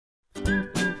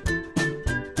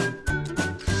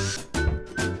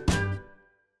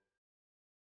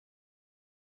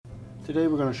Today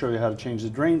we're going to show you how to change the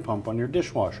drain pump on your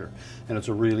dishwasher, and it's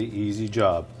a really easy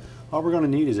job. All we're going to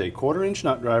need is a 1/4-inch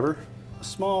nut driver, a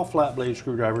small flat blade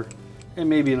screwdriver, and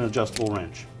maybe an adjustable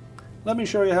wrench. Let me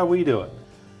show you how we do it.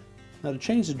 Now, to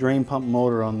change the drain pump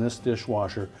motor on this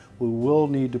dishwasher, we will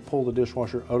need to pull the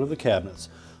dishwasher out of the cabinets.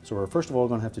 So we're first of all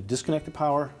going to have to disconnect the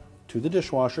power to the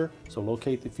dishwasher, so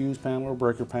locate the fuse panel or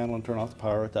breaker panel and turn off the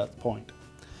power at that point.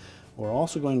 We're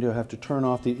also going to have to turn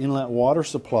off the inlet water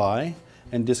supply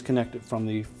and disconnect it from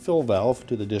the fill valve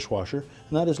to the dishwasher,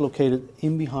 and that is located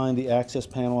in behind the access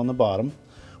panel on the bottom.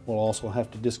 We'll also have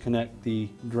to disconnect the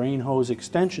drain hose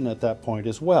extension at that point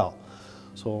as well.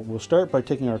 So we'll start by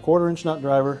taking our 1/4-inch nut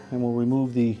driver, and we'll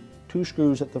remove the 2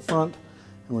 screws at the front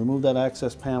and remove that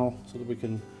access panel so that we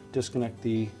can disconnect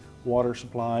the water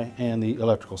supply and the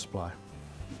electrical supply.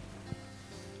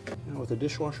 Now, with the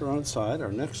dishwasher on its side,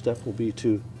 our next step will be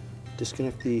to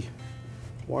disconnect the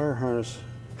wire harness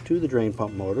to the drain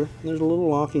pump motor. And there's a little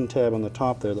locking tab on the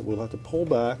top there that we'll have to pull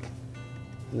back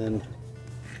and then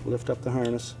lift up the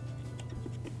harness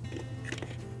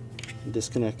and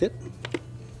disconnect it.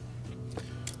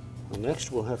 And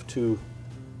next we'll have to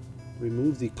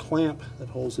remove the clamp that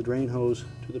holds the drain hose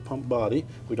to the pump body.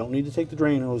 We don't need to take the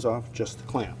drain hose off, just the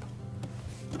clamp.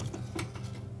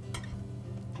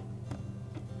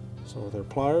 So with our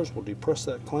pliers we'll depress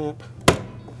that clamp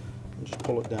and just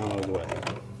pull it down out of the way.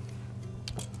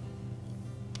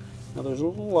 Now, there's a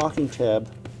little locking tab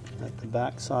at the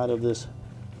back side of this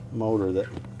motor that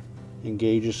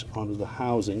engages onto the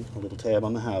housing, a little tab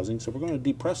on the housing. So we're going to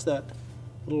depress that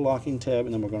little locking tab,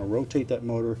 and then we're going to rotate that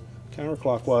motor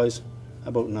counterclockwise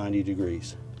about 90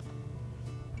 degrees.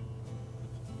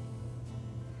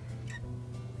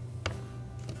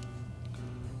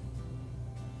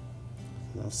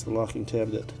 That's the locking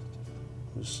tab that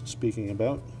I was speaking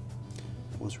about.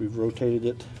 Once we've rotated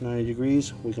it 90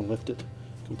 degrees, we can lift it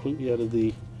completely out of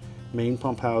the main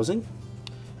pump housing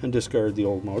and discard the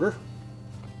old motor.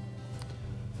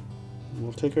 And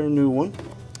we'll take our new one,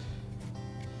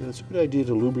 and it's a good idea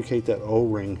to lubricate that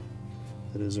O-ring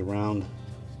that is around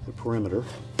the perimeter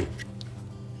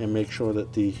and make sure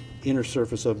that the inner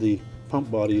surface of the pump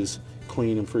body is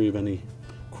clean and free of any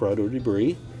crud or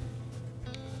debris.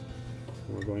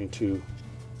 And we're going to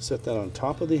set that on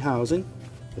top of the housing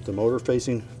with the motor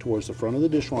facing towards the front of the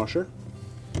dishwasher.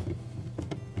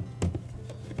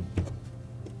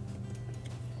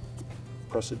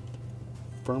 Press it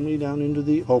firmly down into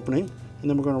the opening, and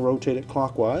then we're going to rotate it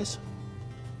clockwise,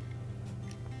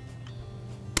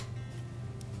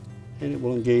 and it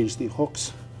will engage the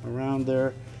hooks around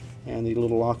there, and the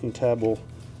little locking tab will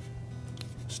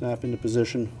snap into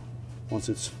position once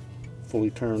it's fully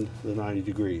turned the 90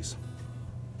 degrees.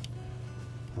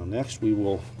 Now, next we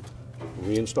will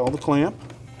reinstall the clamp.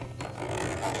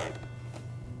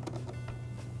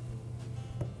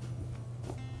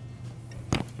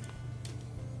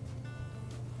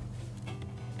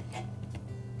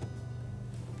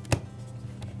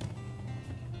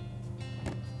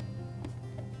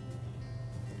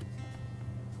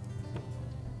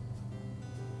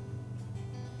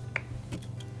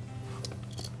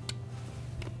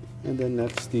 And then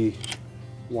that's the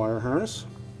wire harness.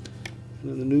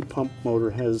 And then the new pump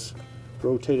motor has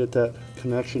rotated that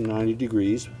connection 90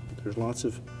 degrees. There's lots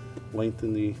of length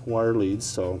in the wire leads,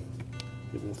 so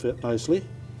it will fit nicely.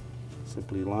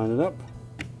 Simply line it up,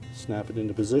 snap it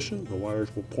into position. The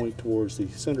wires will point towards the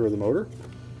center of the motor,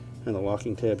 and the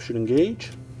locking tab should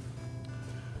engage.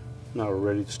 Now we're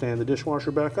ready to stand the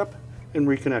dishwasher back up and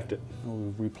reconnect it.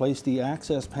 We've replaced the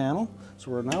access panel,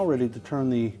 so we're now ready to turn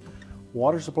the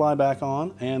water supply back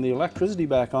on and the electricity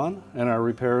back on, and our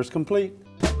repair is complete.